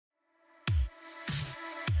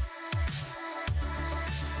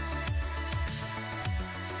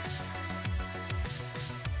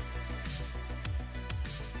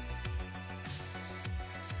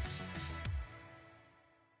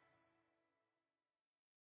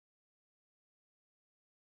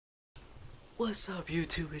What's up,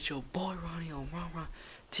 YouTube? It's your boy Ronnie on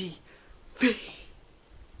RonRonTV,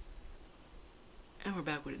 and we're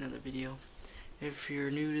back with another video. If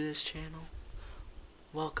you're new to this channel,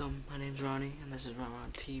 welcome. My name's Ronnie, and this is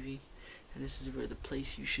RonRonTV, and this is where the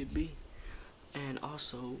place you should be. And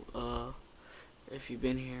also, if you've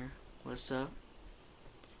been here, what's up?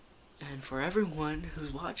 And for everyone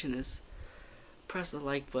who's watching this, press the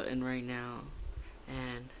like button right now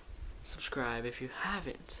and subscribe if you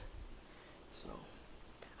haven't. So,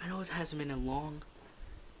 I know it hasn't been a long,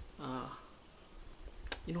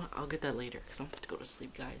 you know what, I'll get that later, because I'm about to go to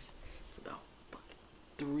sleep, guys. It's about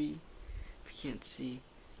 3, if you can't see,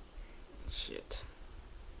 shit,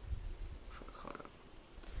 hold up,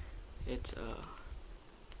 it's,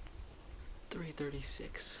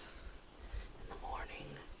 3:36 in the morning,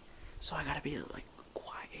 so I gotta be, like,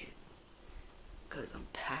 quiet, because I'm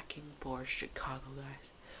packing for Chicago,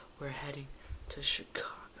 guys. We're heading to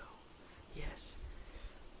Chicago. Yes,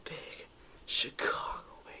 big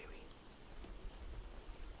Chicago, baby.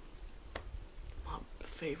 My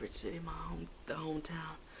favorite city, the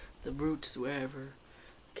hometown, the roots, wherever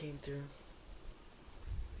came through.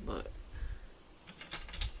 But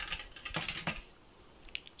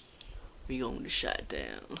we going to shut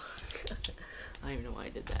down. I don't even know why I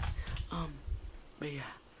did that. But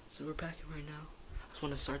yeah, so we're packing right now. I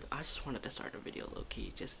just wanted to start a video low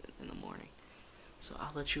key, just in the morning. So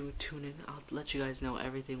I'll let you tune in. I'll let you guys know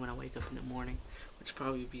everything when I wake up in the morning, which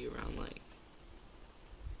probably be around like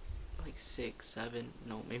 6, 7,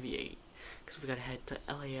 no, maybe 8, because we gotta head to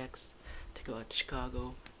LAX to go out to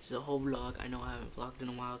Chicago. This is a whole vlog. I know I haven't vlogged in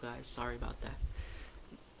a while, guys. Sorry about that.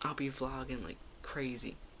 I'll be vlogging like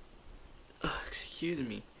crazy. Excuse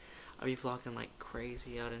me. I'll be vlogging like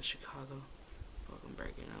crazy out in Chicago. I'm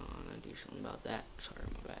breaking out. I'm gonna do something about that. Sorry,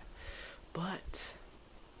 my bad. But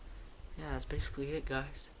yeah, that's basically it,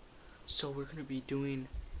 guys. So we're gonna be doing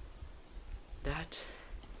that,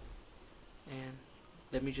 and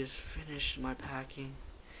let me just finish my packing,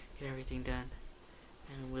 get everything done,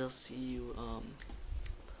 and we'll see you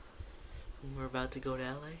when we're about to go to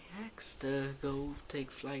LAX to go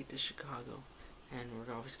take flight to Chicago. And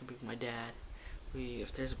we're obviously gonna be with my dad.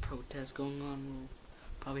 If there's a protest going on, we'll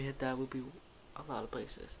probably hit that. We'll be a lot of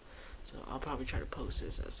places, so I'll probably try to post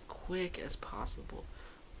this as quick as possible.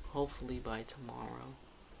 Hopefully by tomorrow.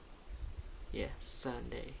 Yeah,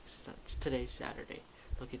 Sunday. Today's Saturday.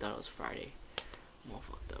 Look, you thought it was Friday. I'm all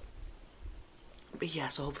fucked up. But yeah,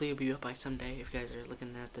 so hopefully it'll be up by Sunday if you guys are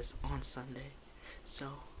looking at this on Sunday.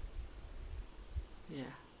 So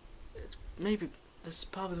yeah, this is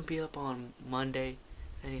probably gonna be up on Monday,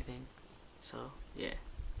 if anything. So yeah,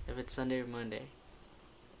 if it's Sunday or Monday,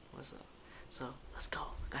 what's up? So let's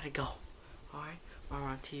go. Gotta go. Alright,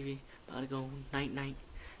 RonRonTV. About to go night night.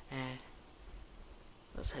 And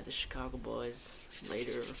let's head to Chicago, boys.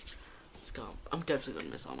 Later. Let's go. I'm definitely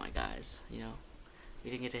gonna miss all my guys. You know,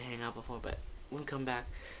 we didn't get to hang out before, but when we come back,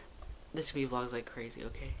 this will be vlogs like crazy.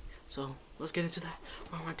 Okay, so let's get into that.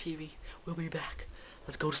 RonRonTV. We'll be back.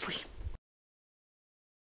 Let's go to sleep.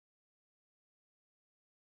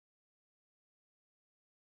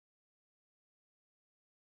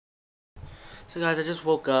 So guys, I just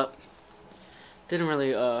woke up. Didn't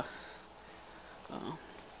really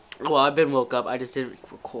well, I've been woke up. I just didn't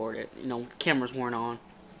record it. You know, cameras weren't on.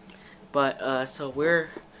 But so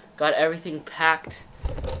we're got everything packed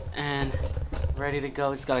and ready to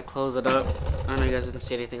go. Just gotta close it up. I know you guys didn't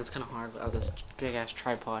see anything. It's kind of hard without this big ass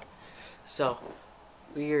tripod. So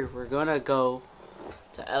we're gonna go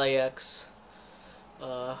to LAX.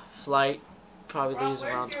 Flight probably leaves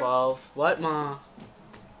around 12. What, Ma?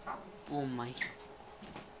 Oh my.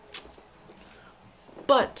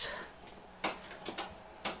 But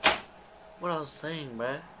what I was saying,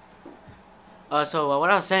 bruh. So what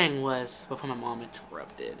I was saying was, before my mom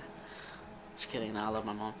interrupted. Just kidding, no, I love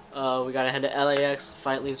my mom. We gotta head to LAX.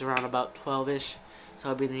 Flight leaves around about 12-ish. So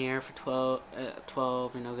I'll be in the air for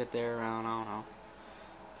 12, you know, get there around, I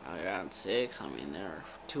don't know, around 6. I mean, they're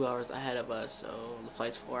 2 hours ahead of us, so the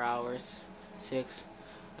flight's 4 hours, 6.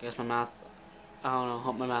 I guess my math, I don't know,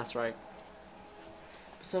 hope my math's right.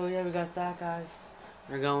 So yeah, we got that, guys.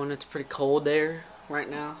 We're going, it's pretty cold there right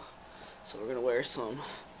now. So we're gonna wear some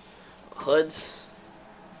hoods.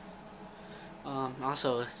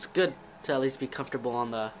 Also, it's good to at least be comfortable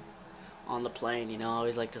on the plane. You know, I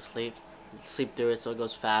always like to sleep through it so it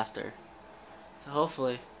goes faster. So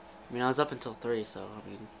hopefully, I mean, I was up until 3, so I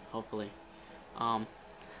mean, hopefully,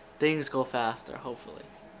 things go faster. Hopefully.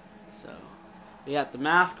 So we got the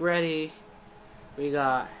mask ready. We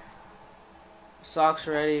got socks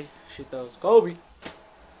ready. Shoot those, Kobe.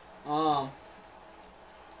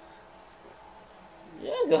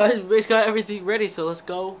 Yeah, Guys, we basically got everything ready, so let's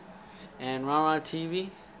go. And RonRonTV,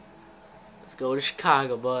 let's go to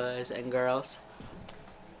Chicago, boys and girls.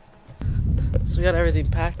 So we got everything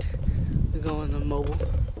packed. We're going to mobile.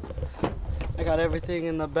 I got everything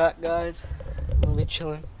in the back, guys. We'll be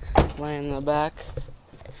chilling, laying in the back.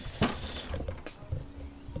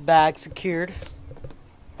 Bag secured.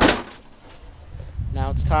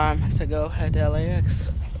 Now it's time to go head to LAX.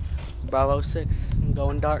 Bravo 6. I'm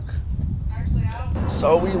going dark.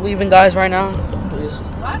 So we leaving, guys, right now.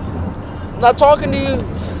 What? I'm not talking to you.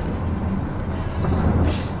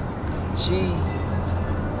 Jeez.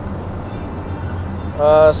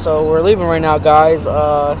 So we're leaving right now, guys.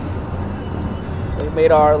 We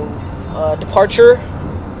made our departure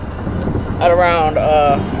at around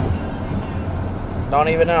don't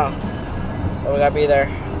even know, but we gotta be there.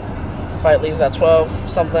 Flight leaves at 12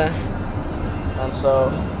 something, and so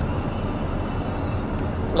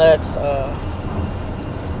let's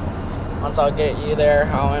once I'll get you there,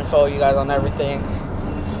 I'll info you guys on everything.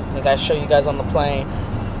 I think I show you guys on the plane.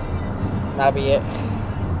 That'll be it.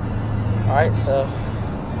 Alright, so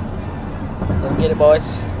let's get it,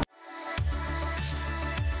 boys.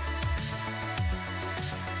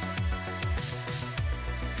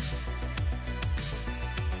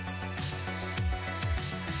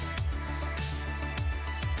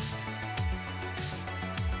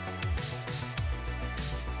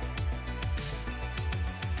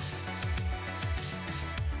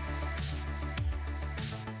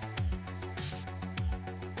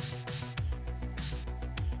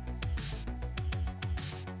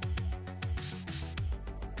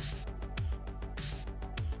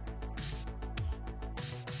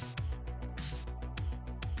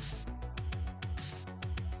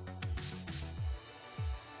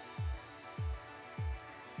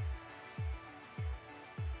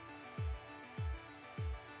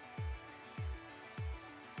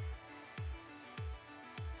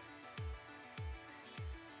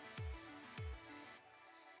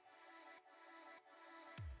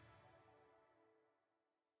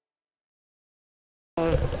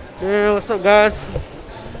 Yeah, what's up, guys?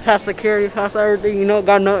 Past security, past everything, you know,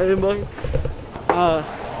 got nothing, buddy.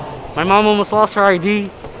 My mom almost lost her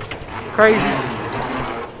ID. Crazy.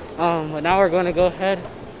 But now we're going to go ahead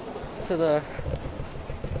to the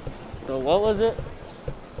what was it?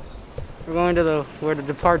 We're going to the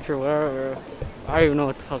departure, wherever. I don't even know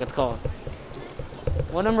what the fuck it's called.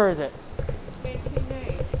 What number is it?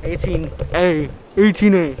 18A. 18A.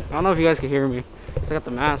 18A. I don't know if you guys can hear me. I got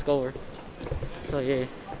the mask over. So yeah,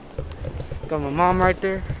 got my mom right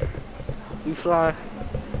there. We fly.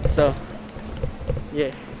 So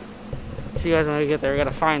yeah, see you guys when we get there. We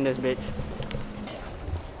gotta find this bitch.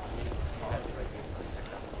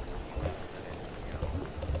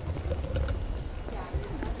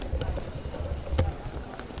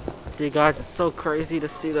 Dude, guys, it's so crazy to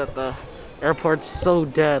see that the airport's so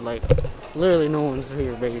dead. Like, literally no one's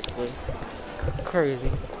here, basically.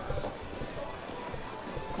 Crazy.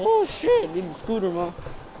 Oh shit, need the scooter, mom.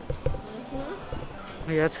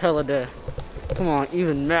 Yeah, that's hella dead. Come on,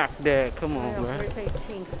 even Mac dead. Come on, bro.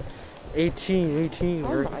 18,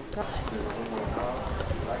 oh my god.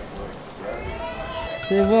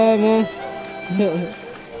 Say bye, mom.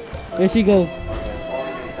 Where'd she go?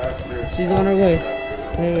 She's on her way.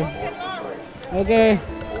 Okay.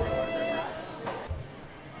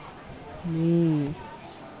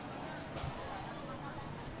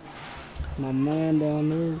 My man down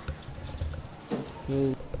there.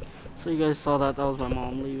 Yo. So you guys saw that was my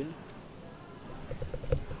mom leaving.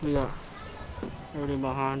 We got everything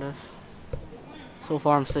behind us. So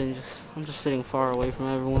far I'm just sitting far away from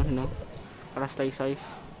everyone, you know. Gotta stay safe.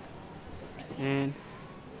 And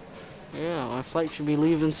yeah, my flight should be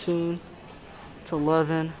leaving soon. It's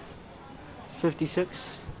 11:56.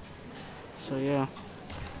 So yeah,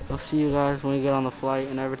 I'll see you guys when we get on the flight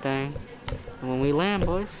and everything. And when we land,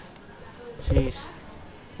 boys. Jeez,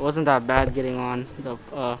 it wasn't that bad getting on the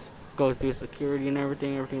goes through security and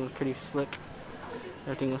everything. Everything was pretty slick.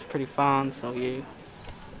 Everything was pretty fun. So yeah.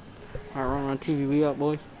 Alright, RonRonTV, we up,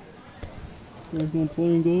 boy. There's my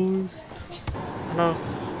plane, guys. No,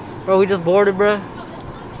 bro, we just boarded, bro.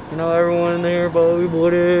 You know, everyone in there, bro. We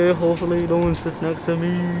boarded. Hopefully, no one sits next to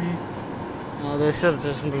me. There's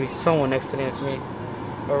gonna be someone next to me.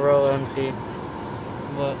 A row empty.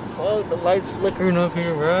 But fuck, the lights flickering up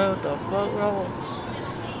here, bro. What the fuck, bro?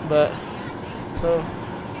 But so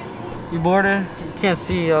you boarded? You can't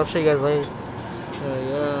see. I'll show you guys later.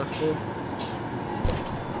 Yeah, dude.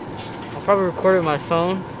 I'll probably record it with my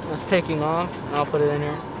phone. It's taking off, and I'll put it in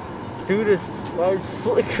here. Dude, this light's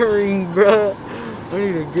flickering, bro. I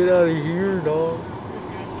need to get out of here, dog.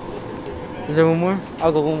 Is there one more?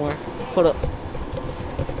 I'll go one more. Hold up.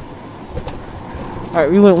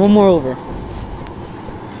 Alright, we went one more over.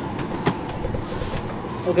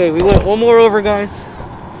 Okay, we went one more over, guys.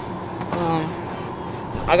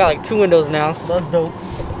 I got like 2 windows now, so that's dope.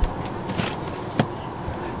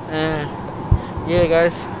 And yeah,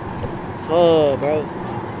 guys. Oh, bro.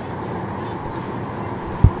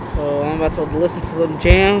 So I'm about to listen to some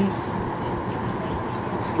jams.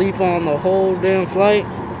 Sleep on the whole damn flight.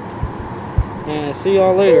 And see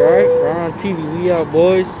y'all later, alright? RonRonTV, we out,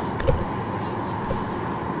 boys.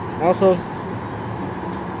 Also,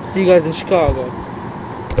 see you guys in Chicago.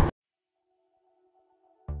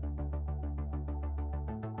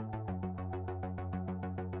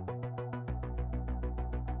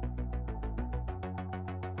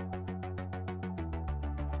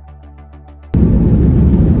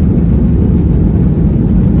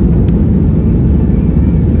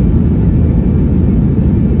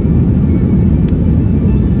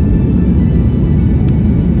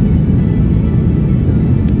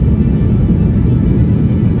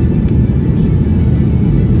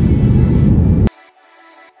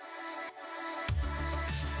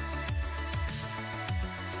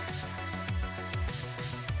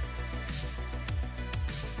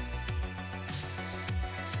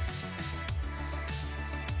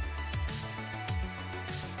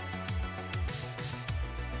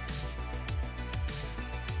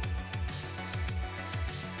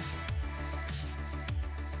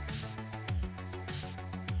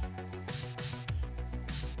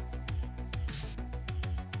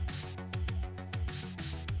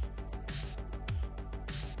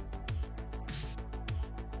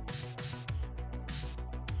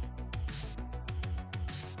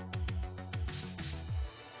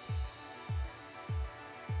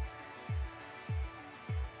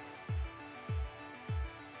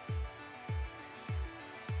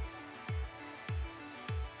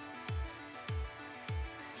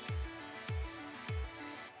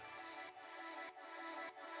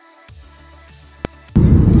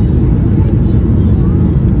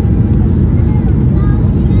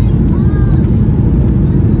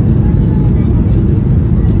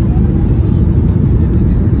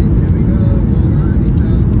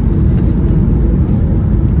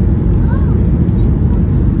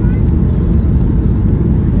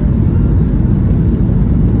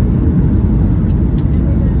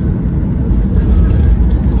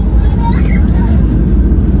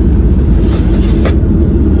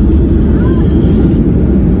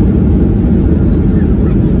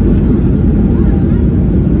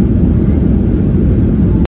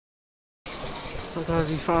 So guys,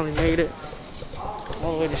 we finally made it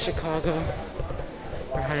all the way to Chicago.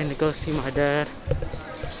 We're heading to go see my dad.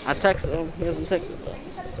 I texted him, he hasn't texted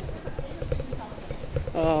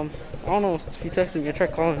though. I don't know if he texted me, I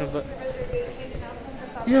tried calling him, but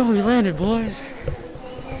yeah, we landed, boys.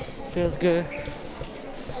 Feels good.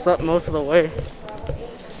 Slept most of the way.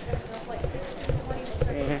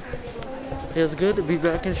 Yeah, feels good to be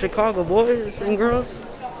back in Chicago, boys and girls.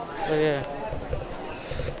 So yeah.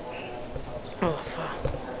 Oh fuck.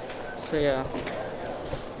 So yeah.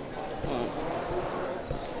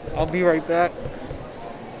 I'll be right back.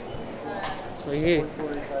 So yeah.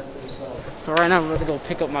 So right now I'm about to go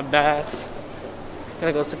pick up my bags.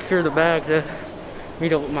 Gotta go secure the bag to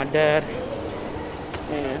meet up with my dad.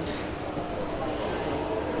 And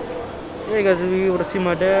yeah, you guys will be able to see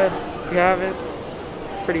my dad if you haven't.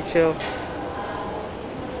 Pretty chill.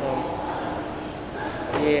 So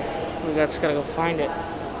yeah, we just gotta go find it.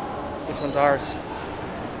 This one's ours.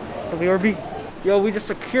 So BRB. Yo, we just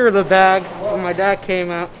secured the bag when my dad came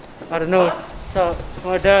out. I don't know. So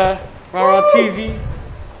my dad, RonRonTV.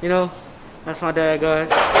 You know, that's my dad, guys.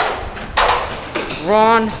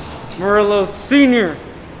 Ron Murillo Sr.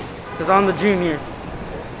 Because I'm the junior.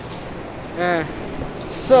 Yeah.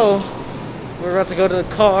 So we're about to go to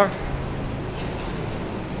the car.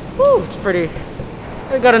 Woo, it's pretty.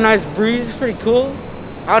 It got a nice breeze. It's pretty cool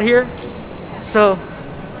out here. So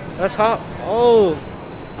let's hop. Oh,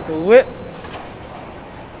 the whip.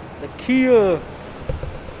 The Kia.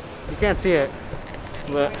 You can't see it,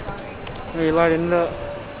 but maybe lighting it up.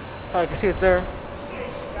 I can see it there.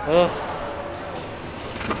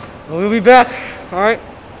 We'll be back. Alright.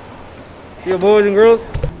 See you, boys and girls.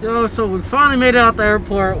 Yo, so we finally made it out the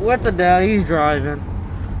airport with the dad. He's driving.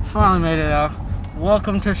 Finally made it out.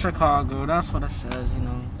 Welcome to Chicago. That's what it says, you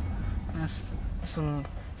know.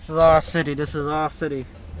 This is our city. This is our city.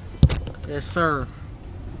 Yes, sir.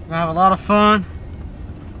 We're gonna have a lot of fun.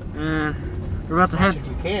 And we're about to head. If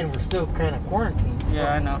you can, we're still kind of quarantined. So.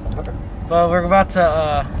 Yeah, I know. But we're about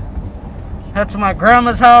to head to my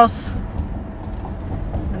grandma's house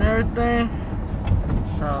and everything.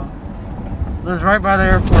 So lives right by the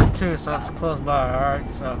airport too, so it's close by. All right,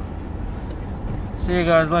 so see you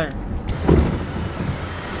guys later.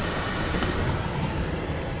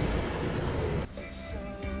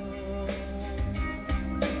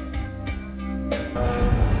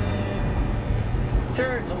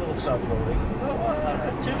 Sure, it's a little self-loathing.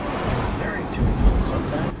 Too very tuneful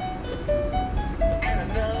sometimes. And I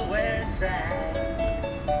know where it's at.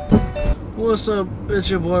 What's up? It's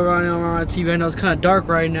your boy Ronnie on RonRonTV. I know it's kind of dark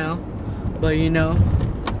right now, but you know,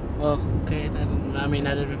 well, okay, that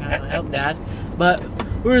didn't really help that. But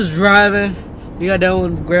we're just driving. We got down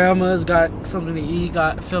with grandma's, got something to eat,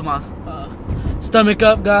 got filled my stomach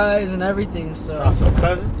up, guys, and everything. So Saw some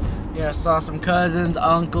cousins. yeah, saw some cousins,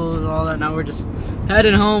 uncles, all that. Now we're just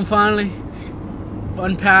heading home finally.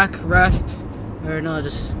 Unpack, rest, or no,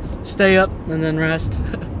 just stay up and then rest.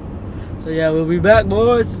 So yeah, we'll be back,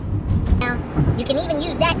 boys. Now, you can even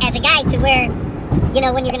use that as a guide to where, you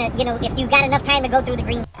know, when you're gonna, you know, if you got enough time to go through the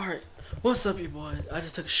green. Alright, what's up, you boys? I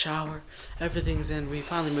just took a shower. Everything's in. We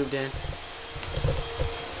finally moved in.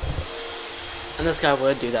 And this guy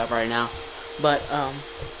would do that right now. But,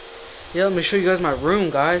 yeah, let me show you guys my room,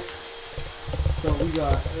 guys. So we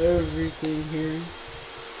got everything here.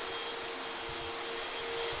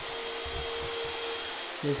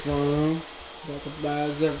 This going on. Got the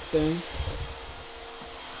bags, everything.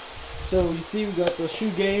 So you see, we got the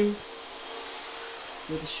shoe game.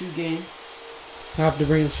 With the shoe game. I have to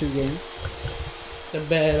bring the shoe game. The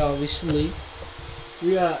bed, obviously.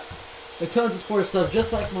 We got tons of sports stuff,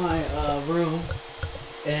 just like my room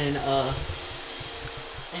in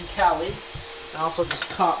Cali. I also just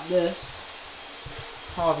caught this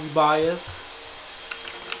Hobby Bias.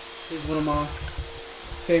 He's one of my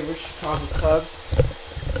favorite Chicago Cubs.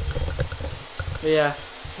 But yeah,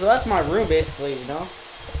 so that's my room basically, you know.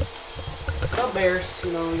 No Bears,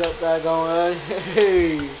 you know, we got that going on.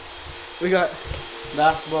 Hey, we got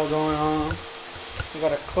basketball going on. We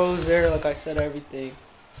got our clothes there, like I said, everything.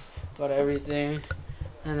 Got everything.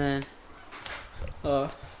 And then,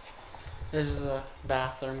 this is a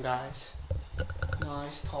bathroom, guys.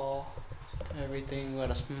 Nice, tall, everything. Got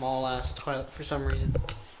a small ass toilet for some reason.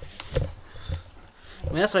 I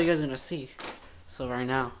mean, that's what you guys are gonna see. So right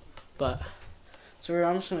now, but so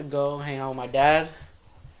I'm just gonna go hang out with my dad,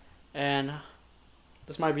 and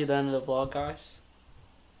this might be the end of the vlog, guys.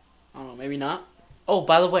 I don't know, maybe not. Oh,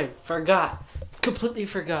 by the way, completely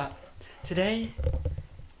forgot. Today,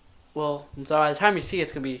 well, by the time you see it,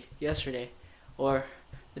 it's gonna be yesterday, or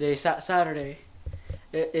the day Saturday.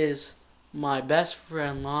 It is my best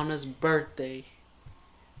friend Lana's birthday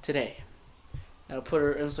today. I'll put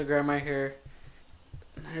her Instagram right here.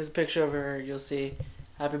 Here's a picture of her. You'll see.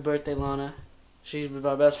 Happy birthday, Lana. She's been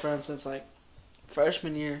my best friend since like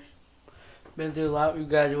freshman year. Been through a lot. We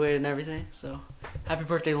graduated and everything. So happy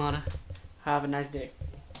birthday, Lana. Have a nice day.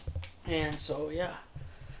 And so yeah.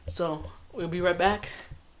 So we'll be right back.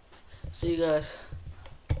 See you guys.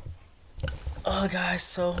 Guys,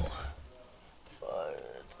 so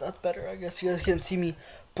that's better. I guess you guys can't see me,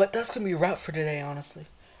 but that's gonna be a wrap for today. Honestly,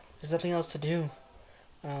 there's nothing else to do.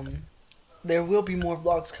 There will be more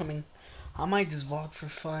vlogs coming. I might just vlog for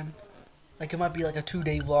fun. Like, it might be like a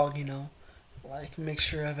 2-day vlog, you know. Like,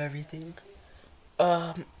 mixture of everything.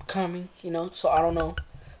 Coming, you know. So, I don't know.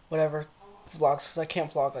 Whatever. Vlogs, because I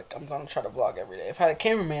can't vlog. Like, I'm going to try to vlog every day. If I had a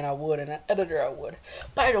cameraman, I would. And an editor, I would.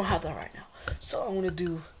 But I don't have that right now. So, I'm going to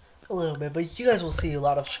do a little bit. But you guys will see a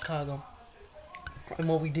lot of Chicago. And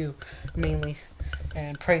what we do, mainly.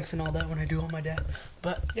 And pranks and all that when I do on my dad.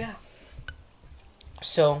 But, yeah.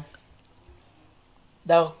 So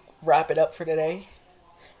that'll wrap it up for today.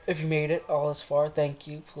 If you made it all this far, thank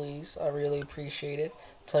you, please. I really appreciate it.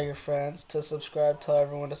 Tell your friends to subscribe. Tell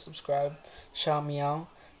everyone to subscribe. Shout me out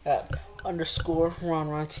at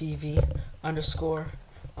 _RonRonTV _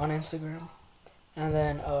 on Instagram. And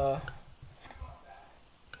then,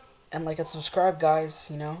 and like and subscribe, guys,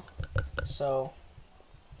 you know. So,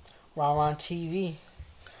 RonRonTV.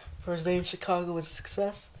 First day in Chicago was a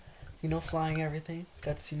success. You know, flying everything.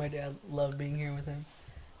 Got to see my dad. Love being here with him.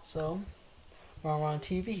 So,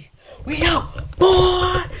 RonRonTV. We out,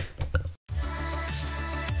 boy!